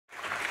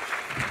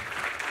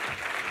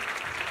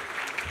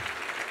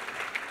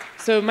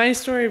So my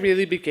story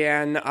really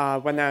began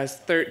when I was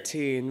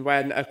 13,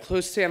 when a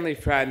close family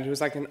friend who was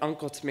like an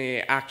uncle to me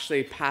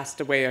actually passed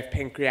away of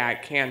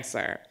pancreatic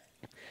cancer.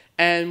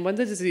 And when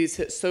the disease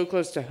hit so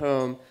close to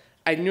home,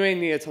 I knew I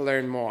needed to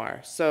learn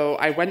more. So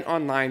I went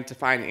online to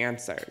find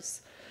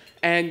answers.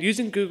 And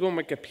using Google and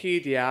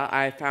Wikipedia,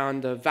 I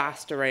found a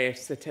vast array of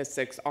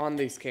statistics on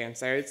these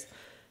cancers.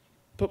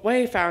 But what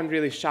I found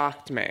really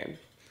shocked me.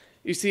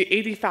 You see,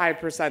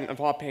 85% of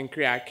all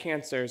pancreatic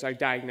cancers are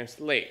diagnosed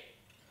late,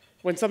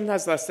 when someone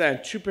has less than a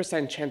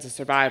 2% chance of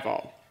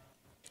survival.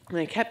 And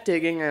I kept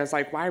digging, and I was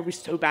like, why are we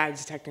so bad at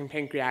detecting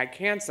pancreatic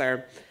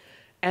cancer?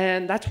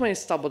 And that's when I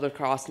stumbled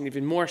across an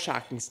even more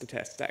shocking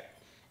statistic.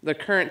 The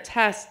current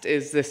test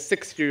is this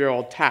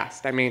 60-year-old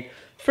test. I mean,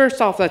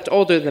 first off, that's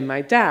older than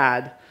my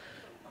dad,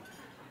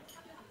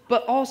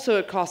 but also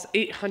it costs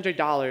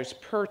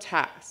 $800 per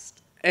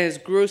test and is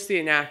grossly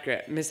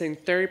inaccurate, missing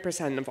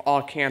 30% of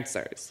all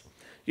cancers.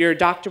 Your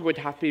doctor would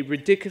have to be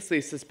ridiculously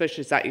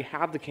suspicious that you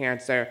have the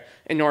cancer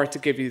in order to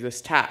give you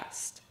this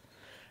test.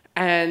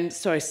 And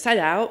so I set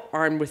out,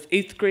 armed with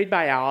 8th grade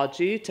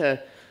biology,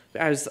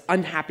 I was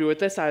unhappy with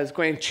this. I was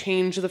going to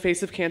change the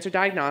face of cancer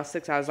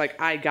diagnostics. I was like,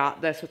 I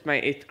got this with my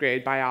 8th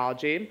grade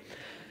biology.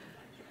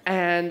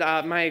 And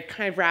my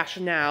kind of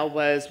rationale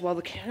was, well,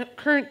 the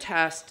current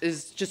test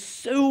is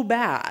just so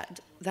bad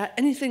that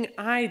anything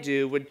I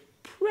do would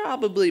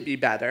probably be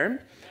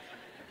better.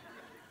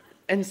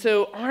 And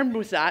so, armed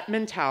with that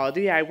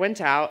mentality, I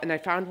went out and I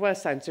found what a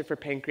sensor for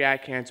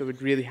pancreatic cancer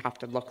would really have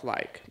to look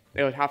like.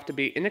 It would have to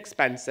be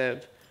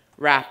inexpensive,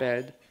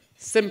 rapid,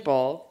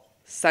 simple,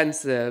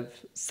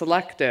 sensitive,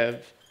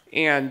 selective,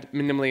 and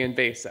minimally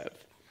invasive.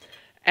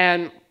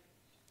 And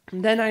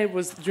then I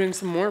was doing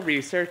some more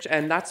research,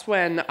 and that's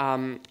when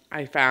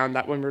I found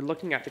that when we're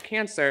looking at the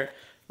cancer,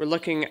 we're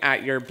looking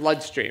at your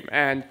bloodstream.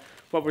 And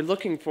what we're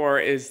looking for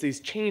is these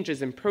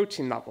changes in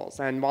protein levels.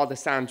 And while this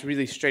sounds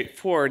really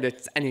straightforward,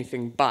 it's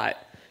anything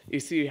but. You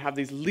see, you have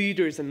these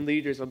liters and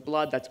liters of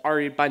blood that's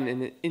already been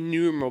in an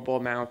innumerable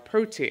amount of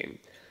protein.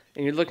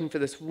 And you're looking for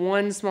this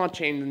one small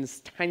change in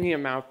this tiny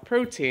amount of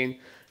protein,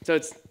 so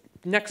it's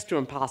next to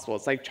impossible.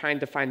 It's like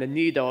trying to find a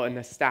needle in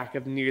a stack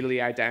of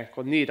nearly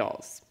identical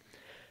needles.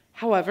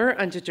 However,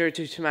 undeterred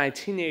due to my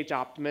teenage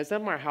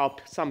optimism, or how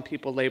some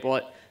people label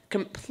it,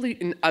 complete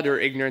and utter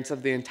ignorance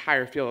of the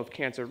entire field of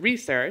cancer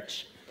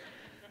research,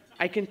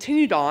 I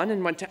continued on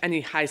and went to any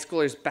high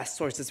schooler's best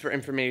sources for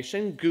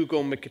information,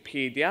 Google and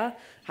Wikipedia.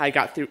 I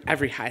got through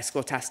every high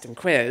school test and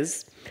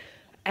quiz.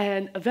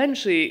 And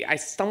eventually, I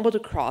stumbled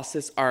across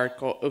this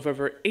article of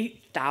over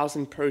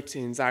 8,000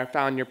 proteins that are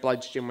found in your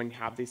bloodstream when you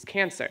have these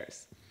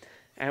cancers.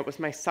 And it was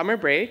my summer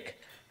break.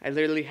 I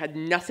literally had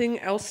nothing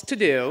else to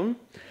do.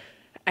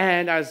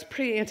 And I was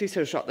pretty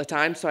antisocial at the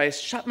time, so I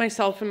shut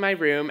myself in my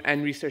room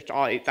and researched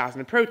all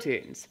 8,000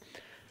 proteins.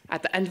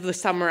 At the end of the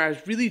summer, I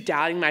was really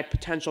doubting my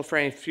potential for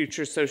any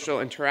future social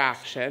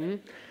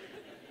interaction,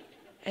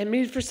 and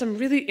made for some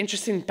really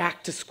interesting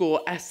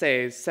back-to-school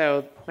essays.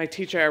 So my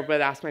teacher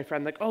would ask my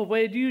friend, like, oh, what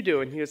did you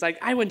do? And he was like,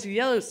 I went to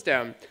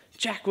Yellowstone.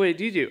 Jack, what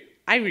did you do?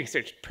 I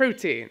researched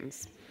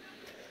proteins.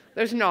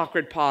 There's an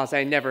awkward pause.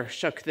 I never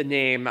shook the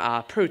name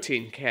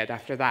Protein Kid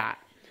after that.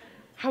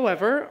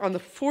 However, on the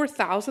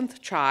 4,000th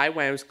try,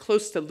 when I was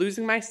close to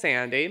losing my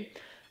sanity,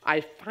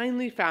 I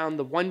finally found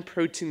the one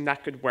protein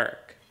that could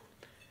work.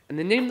 And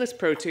the name of this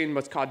protein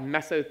was called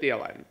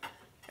mesothelin.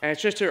 And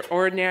it's just your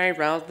ordinary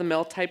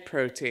run-of-the-mill type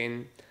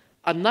protein,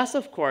 unless,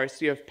 of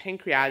course, you have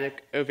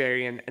pancreatic,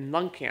 ovarian, and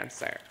lung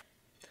cancer,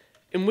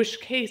 in which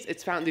case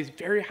it's found at these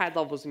very high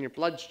levels in your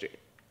bloodstream.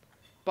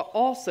 But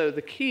also,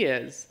 the key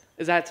is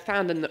that it's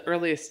found in the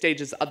earliest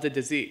stages of the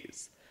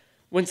disease,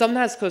 when someone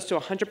has close to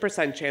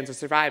 100% chance of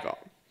survival.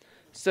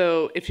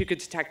 So if you could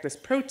detect this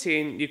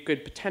protein, you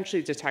could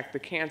potentially detect the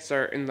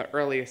cancer in the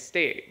earliest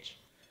stage,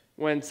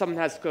 when someone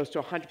has close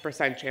to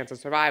 100% chance of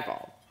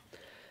survival.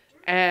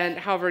 And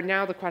however,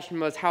 now the question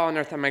was, how on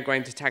earth am I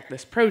going to detect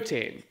this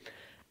protein?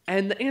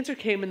 And the answer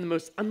came in the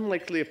most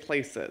unlikely of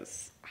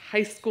places: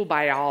 high school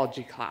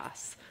biology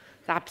class,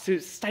 the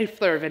absolute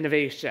stifler of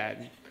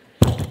innovation.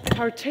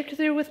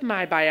 Particularly with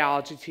my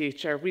biology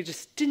teacher, we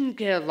just didn't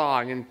get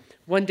along, and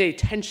one day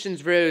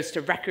tensions rose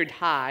to record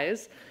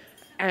highs,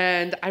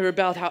 and I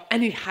rebelled how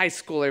any high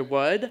schooler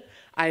would.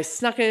 I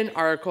snuck in an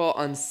article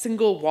on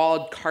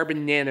single-walled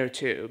carbon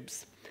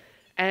nanotubes.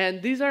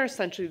 And these are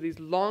essentially these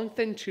long,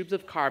 thin tubes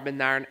of carbon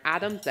that are an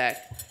atom thick,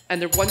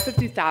 and they're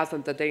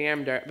 1/50,000th the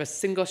diameter of a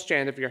single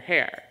strand of your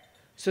hair.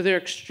 So they're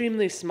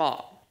extremely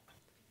small,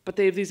 but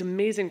they have these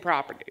amazing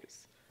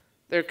properties.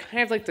 They're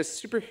kind of like the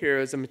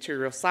superheroes of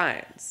material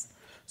science.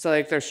 So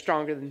like they're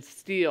stronger than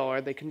steel, or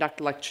they conduct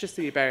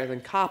electricity better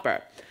than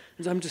copper.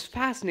 And so I'm just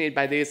fascinated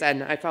by these,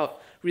 and I felt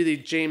really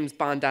James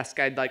Bond-esque.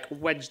 I'd like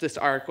wedge this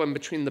article in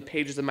between the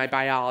pages of my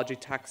biology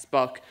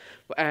textbook.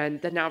 And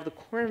then out of the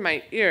corner of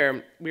my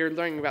ear, we were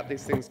learning about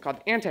these things called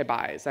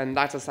antibodies. And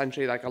that's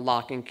essentially like a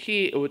lock and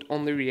key. It would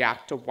only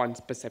react to one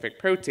specific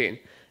protein,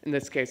 in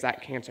this case,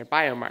 that cancer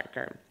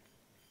biomarker.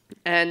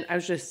 And I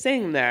was just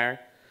sitting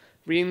there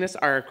reading this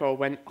article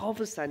when all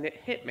of a sudden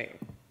it hit me.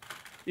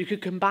 you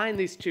could combine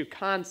these two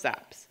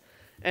concepts.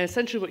 And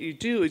essentially what you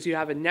do is you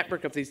have a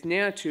network of these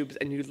nanotubes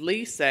and you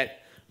lace it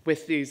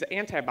with these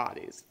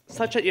antibodies,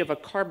 such that you have a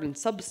carbon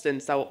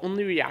substance that will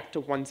only react to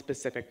one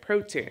specific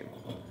protein.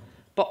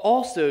 But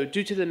also,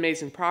 due to the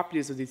amazing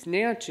properties of these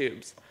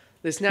nanotubes,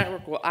 this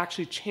network will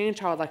actually change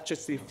how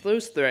electricity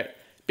flows through it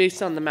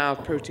based on the amount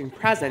of protein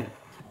present,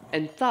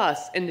 and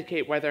thus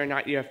indicate whether or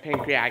not you have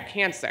pancreatic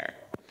cancer.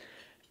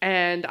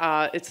 And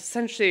it's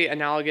essentially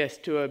analogous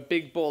to a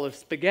big bowl of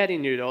spaghetti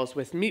noodles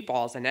with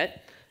meatballs in it.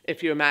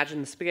 If you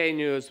imagine the spaghetti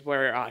noodles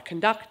were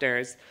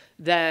conductors,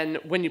 then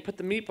when you put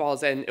the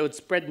meatballs in, it would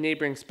spread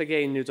neighboring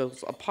spaghetti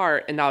noodles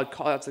apart, and that would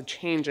cause a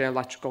change in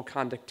electrical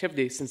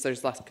conductivity since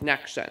there's less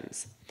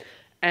connections.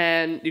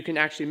 And you can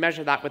actually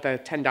measure that with a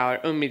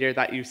 $10 ohm meter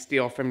that you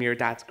steal from your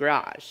dad's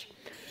garage.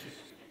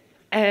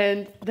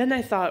 And then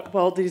I thought,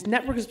 well, these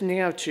networks of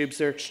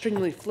nanotubes are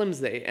extremely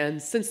flimsy,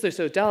 and since they're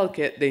so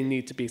delicate, they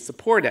need to be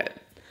supported.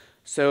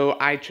 So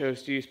I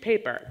chose to use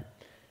paper.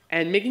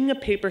 And making a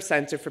paper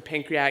sensor for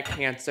pancreatic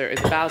cancer is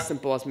about as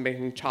simple as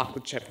making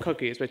chocolate chip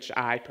cookies, which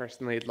I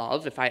personally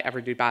love. If I ever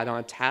do bad on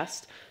a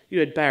test, you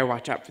had better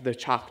watch out for the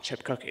chocolate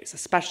chip cookies,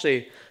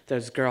 especially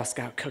those Girl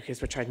Scout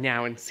cookies, which are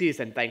now in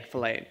season,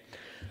 thankfully.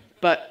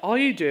 But all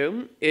you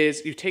do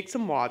is you take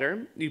some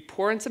water, you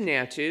pour in some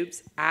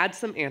nanotubes, add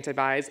some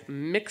antibodies,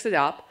 mix it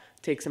up,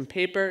 take some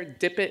paper,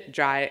 dip it,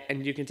 dry it,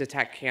 and you can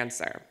detect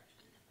cancer.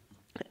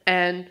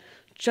 And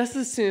just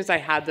as soon as I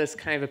had this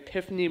kind of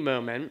epiphany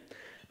moment,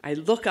 I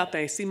look up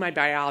and I see my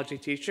biology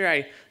teacher.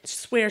 I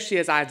swear she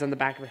has eyes on the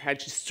back of her head.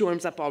 She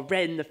storms up all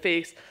red in the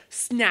face,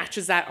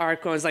 snatches that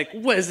article, and is like,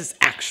 "What is this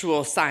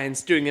actual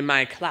science doing in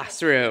my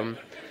classroom?"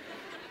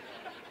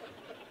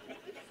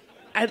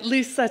 At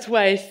least that's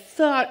what I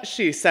thought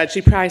she said.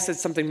 She probably said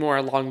something more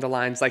along the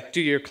lines like, "Do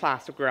your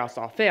classwork or else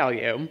I'll fail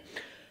you."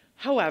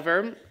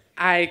 However,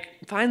 I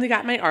finally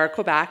got my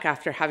article back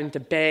after having to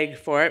beg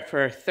for it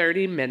for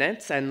 30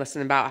 minutes and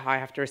listen about how I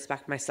have to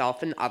respect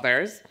myself and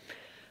others.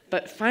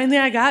 But finally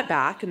I got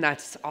back, and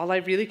that's all I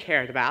really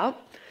cared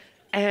about.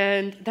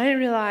 And then I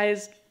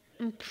realized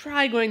I'm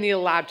probably going to need a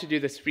lab to do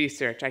this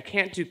research. I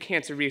can't do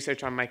cancer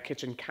research on my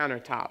kitchen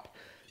countertop.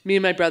 Me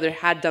and my brother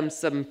had done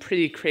some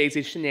pretty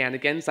crazy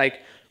shenanigans, like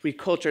we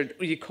cultured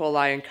E.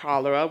 coli and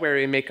cholera where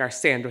we make our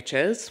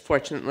sandwiches.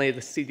 Fortunately, the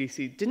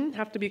CDC didn't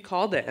have to be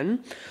called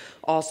in.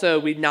 Also,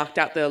 we knocked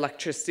out the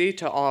electricity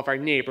to all of our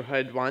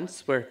neighborhood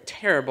once. We're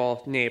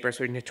terrible neighbors.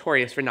 We're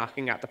notorious for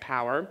knocking out the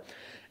power.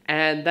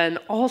 And then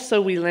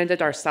also we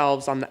landed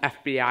ourselves on the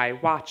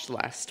FBI watch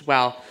list.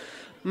 Well,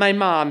 my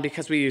mom,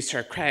 because we used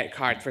her credit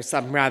card for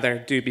some rather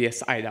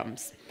dubious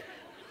items.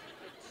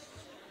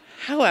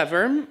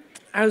 However,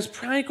 I was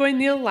probably going to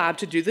need a lab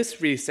to do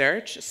this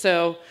research,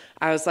 so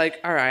I was like,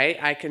 all right,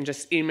 I can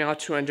just email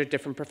 200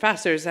 different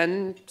professors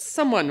and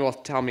someone will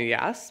tell me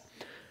yes.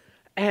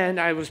 And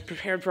I was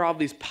prepared for all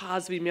these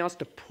positive emails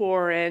to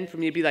pour in for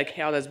me to be like,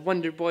 "Hail as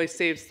Wonder Boy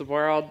saves the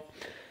world."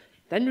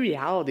 Then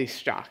reality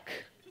struck.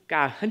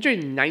 Got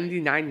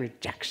 199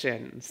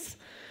 rejections.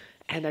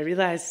 And I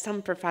realized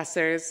some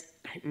professors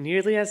aren't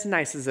nearly as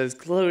nice as those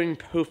glowing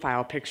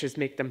profile pictures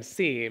make them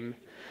seem.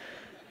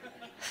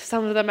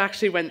 Some of them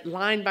actually went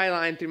line by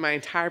line through my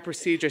entire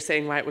procedure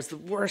saying why it was the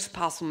worst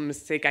possible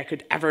mistake I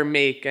could ever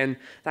make and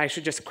that I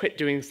should just quit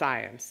doing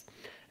science.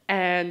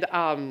 And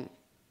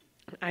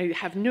I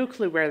have no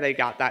clue where they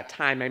got that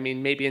time. I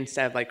mean, maybe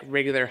instead of like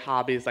regular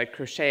hobbies like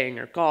crocheting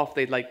or golf,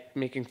 they'd like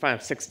making fun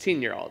of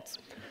 16-year-olds.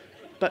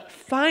 But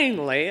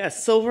finally, a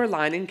silver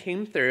lining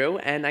came through,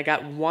 and I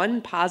got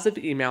one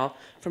positive email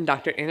from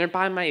Dr.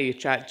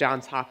 Andraka at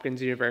Johns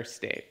Hopkins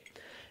University.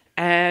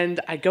 And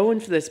I go in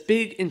for this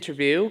big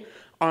interview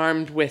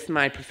armed with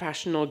my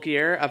professional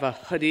gear of a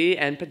hoodie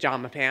and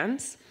pajama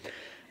pants.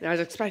 And I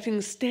was expecting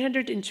a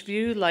standard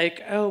interview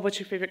like, "Oh, what's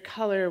your favorite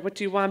color? What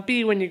do you want to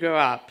be when you grow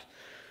up?"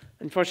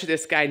 Unfortunately,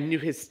 this guy knew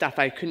his stuff.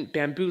 I couldn't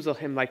bamboozle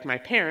him like my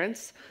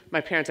parents.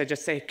 My parents, I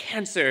just say,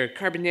 "Cancer,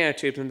 carbon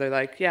nanotubes," and they're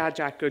like, "Yeah,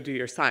 Jack, go do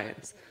your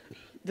science."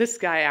 This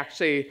guy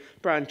actually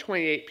brought in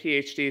 28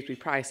 PhDs. We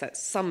probably set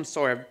some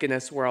sort of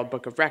Guinness World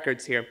Book of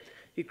Records here.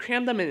 He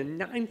crammed them in a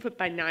 9-foot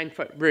by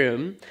 9-foot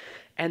room,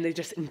 and they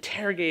just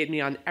interrogated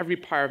me on every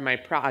part of my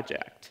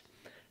project.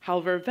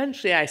 However,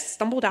 eventually I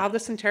stumbled out of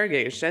this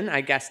interrogation.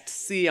 I guessed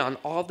C on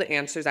all the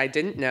answers I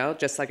didn't know,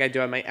 just like I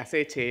do on my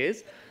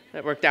SATs.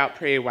 That worked out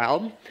pretty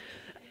well.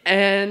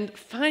 And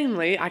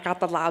finally, I got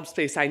the lab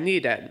space I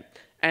needed.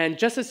 And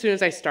just as soon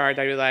as I started,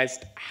 I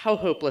realized how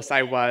hopeless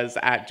I was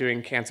at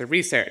doing cancer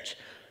research.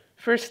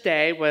 First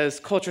day was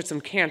cultured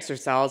some cancer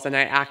cells, and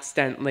I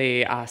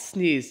accidentally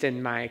sneezed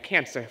in my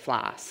cancer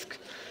flask.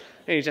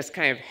 And he just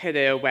kind of hid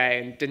it away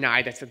and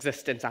denied its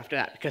existence after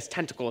that because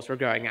tentacles were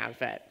growing out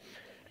of it.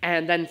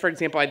 And then, for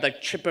example, I'd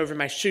like trip over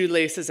my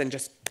shoelaces and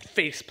just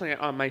face plant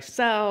on my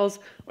cells,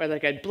 or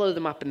like I'd blow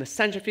them up in the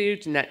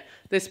centrifuge. And at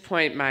this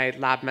point, my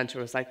lab mentor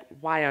was like,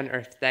 "Why on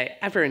earth did I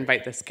ever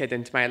invite this kid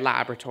into my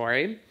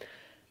laboratory?"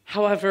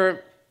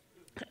 However,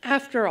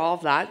 after all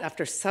of that,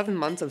 after 7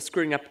 months of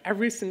screwing up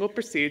every single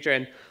procedure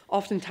and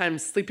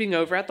oftentimes sleeping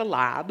over at the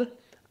lab,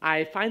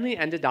 I finally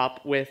ended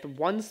up with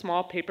one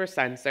small paper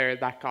sensor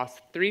that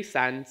costs 3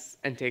 cents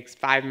and takes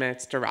 5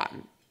 minutes to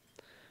run.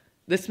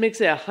 This makes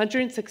it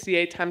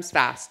 168 times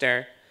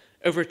faster,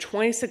 over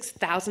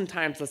 26,000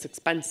 times less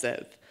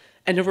expensive,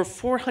 and over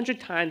 400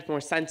 times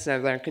more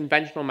sensitive than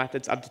conventional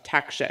methods of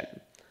detection.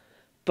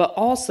 But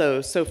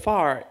also, so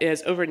far, it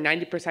has over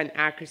 90%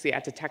 accuracy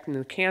at detecting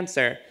the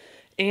cancer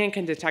and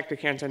can detect the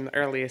cancer in the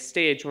earliest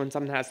stage when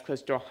someone has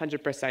close to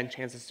 100%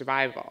 chance of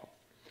survival.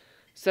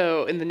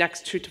 So in the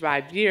next 2 to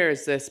 5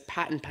 years, this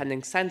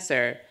patent-pending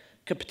sensor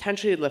could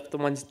potentially lift the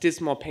once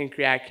dismal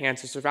pancreatic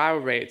cancer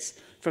survival rates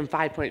from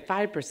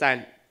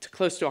 5.5% to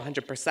close to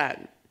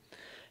 100%.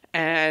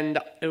 And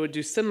it would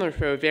do similar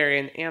for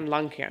ovarian and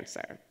lung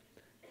cancer.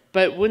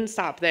 But it wouldn't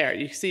stop there.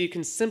 You see, you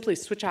can simply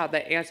switch out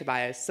that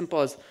antibody as simple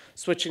as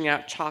switching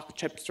out chocolate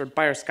chips or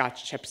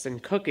butterscotch chips in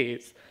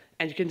cookies,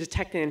 and you can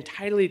detect an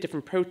entirely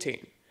different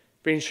protein,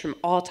 ranged from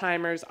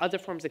Alzheimer's, other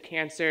forms of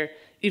cancer,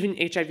 even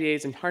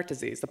HIV/AIDS and heart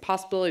disease. The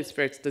possibilities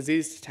for its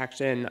disease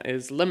detection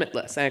is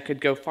limitless, and it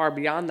could go far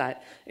beyond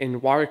that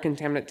in water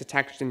contaminant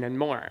detection and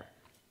more.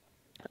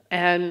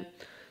 And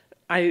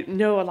I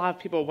know a lot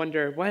of people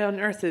wonder, what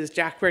on earth is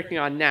Jack working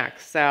on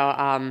next?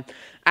 So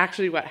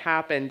actually what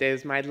happened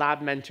is my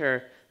lab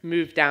mentor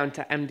moved down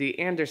to MD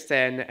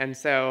Anderson, and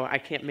so I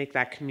can't make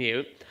that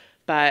commute.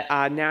 But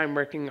now I'm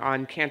working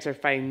on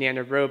cancer-fighting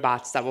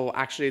nanorobots that will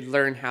actually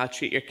learn how to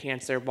treat your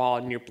cancer while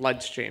in your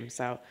bloodstream.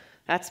 So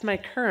that's my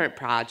current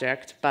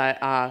project.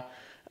 But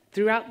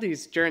throughout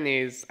these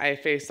journeys, I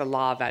faced a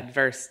lot of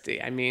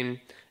adversity. I mean,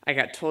 I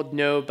got told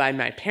no by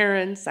my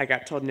parents, I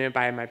got told no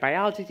by my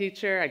biology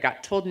teacher, I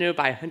got told no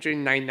by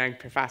 199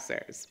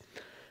 professors.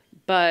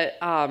 But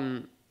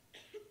one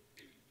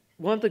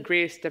of the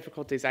greatest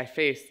difficulties I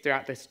faced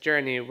throughout this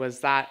journey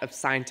was that of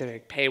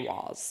scientific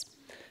paywalls.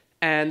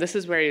 And this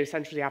is where you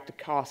essentially have to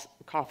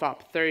cough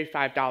up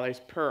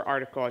 $35 per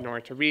article in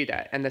order to read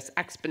it. And this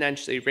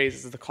exponentially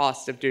raises the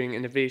cost of doing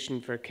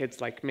innovation for kids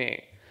like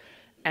me.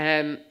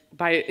 And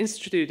by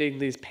instituting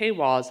these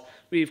paywalls,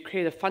 we've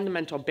created a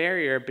fundamental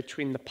barrier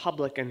between the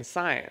public and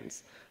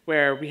science,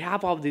 where we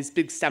have all of these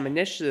big STEM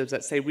initiatives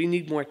that say we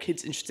need more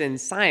kids interested in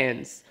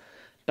science.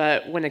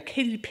 But when a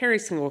Katy Perry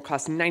single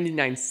costs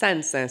 99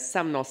 cents and a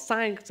seminal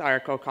science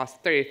article costs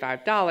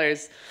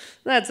 $35,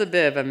 that's a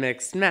bit of a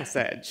mixed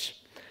message.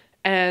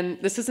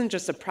 And this isn't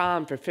just a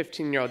problem for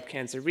 15-year-old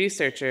cancer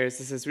researchers,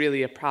 this is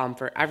really a problem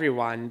for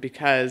everyone,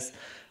 because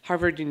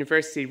Harvard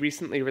University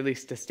recently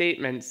released a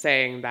statement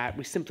saying that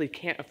we simply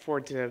can't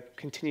afford to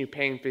continue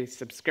paying for these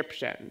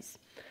subscriptions.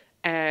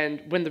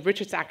 And when the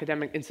richest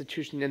academic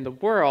institution in the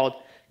world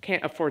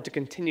can't afford to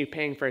continue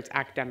paying for its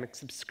academic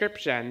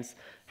subscriptions,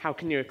 how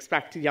can you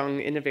expect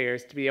young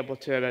innovators to be able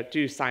to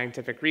do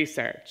scientific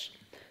research?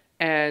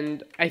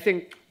 And I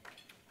think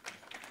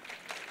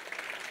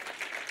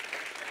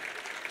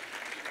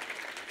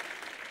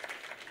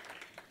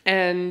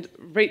And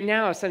right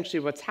now, essentially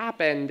what's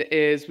happened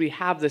is we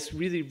have this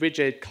really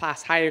rigid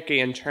class hierarchy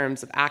in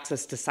terms of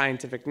access to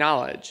scientific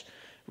knowledge,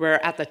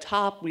 where at the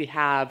top we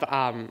have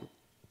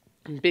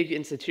big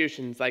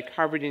institutions like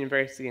Harvard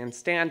University and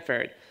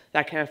Stanford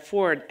that can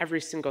afford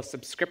every single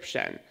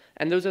subscription.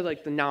 And those are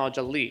like the knowledge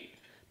elite.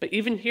 But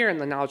even here in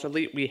the knowledge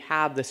elite, we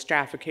have the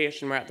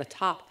stratification where at the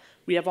top,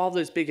 we have all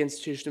those big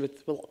institutions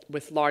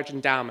with large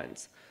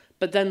endowments.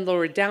 But then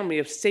lower down, we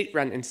have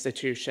state-run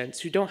institutions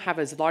who don't have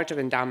as large of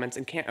endowments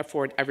and can't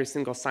afford every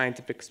single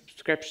scientific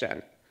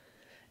subscription.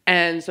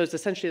 And so it's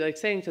essentially like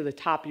saying to the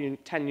top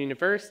 10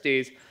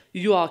 universities,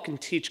 you all can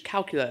teach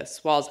calculus,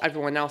 while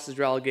everyone else is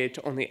relegated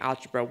to only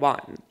Algebra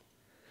 1.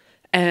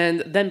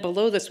 And then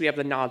below this, we have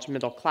the knowledge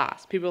middle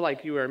class, people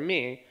like you or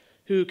me,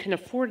 who can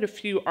afford a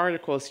few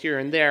articles here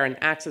and there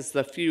and access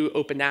the few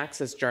open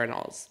access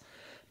journals.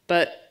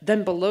 But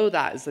then below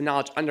that is the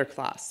knowledge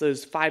underclass,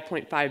 those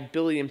 5.5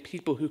 billion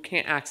people who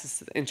can't access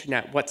the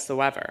internet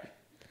whatsoever.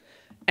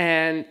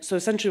 And so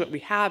essentially what we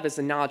have is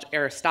a knowledge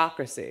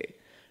aristocracy,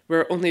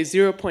 where only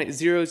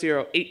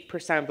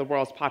 0.008% of the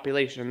world's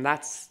population,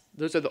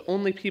 those are the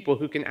only people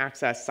who can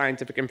access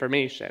scientific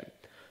information.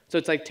 So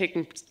it's like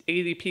taking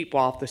 80 people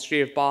off the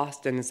street of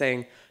Boston and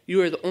saying,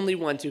 you are the only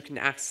ones who can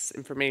access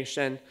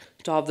information.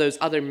 To all of those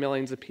other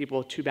millions of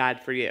people, too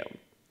bad for you.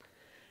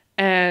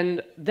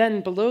 And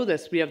then below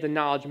this, we have the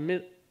knowledge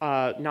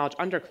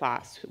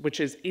underclass, which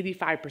is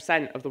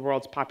 85% of the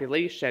world's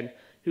population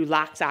who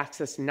lacks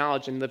access to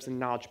knowledge and lives in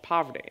knowledge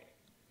poverty.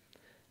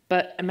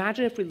 But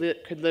imagine if we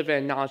could live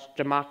in a knowledge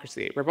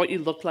democracy, where what you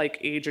look like,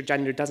 age, or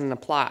gender doesn't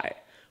apply.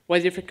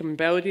 Whether you're from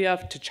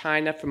Cambodia to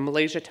China, from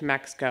Malaysia to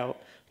Mexico,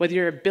 whether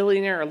you're a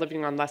billionaire or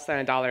living on less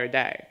than $1 a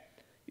day,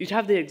 you'd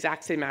have the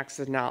exact same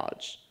access to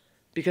knowledge.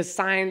 Because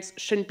science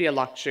shouldn't be a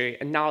luxury,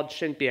 and knowledge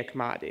shouldn't be a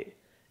commodity.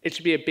 It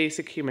should be a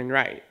basic human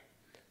right.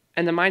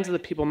 And the minds of the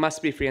people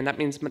must be free, and that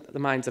means the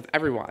minds of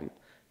everyone,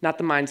 not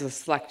the minds of the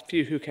select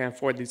few who can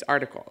afford these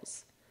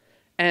articles.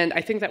 And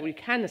I think that we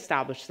can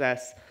establish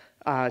this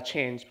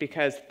change,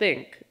 because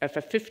think, if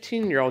a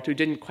 15-year-old who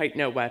didn't quite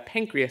know what a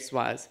pancreas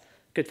was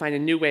could find a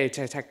new way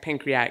to detect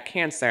pancreatic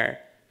cancer,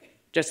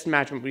 just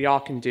imagine what we all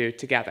can do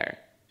together.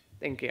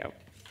 Thank you.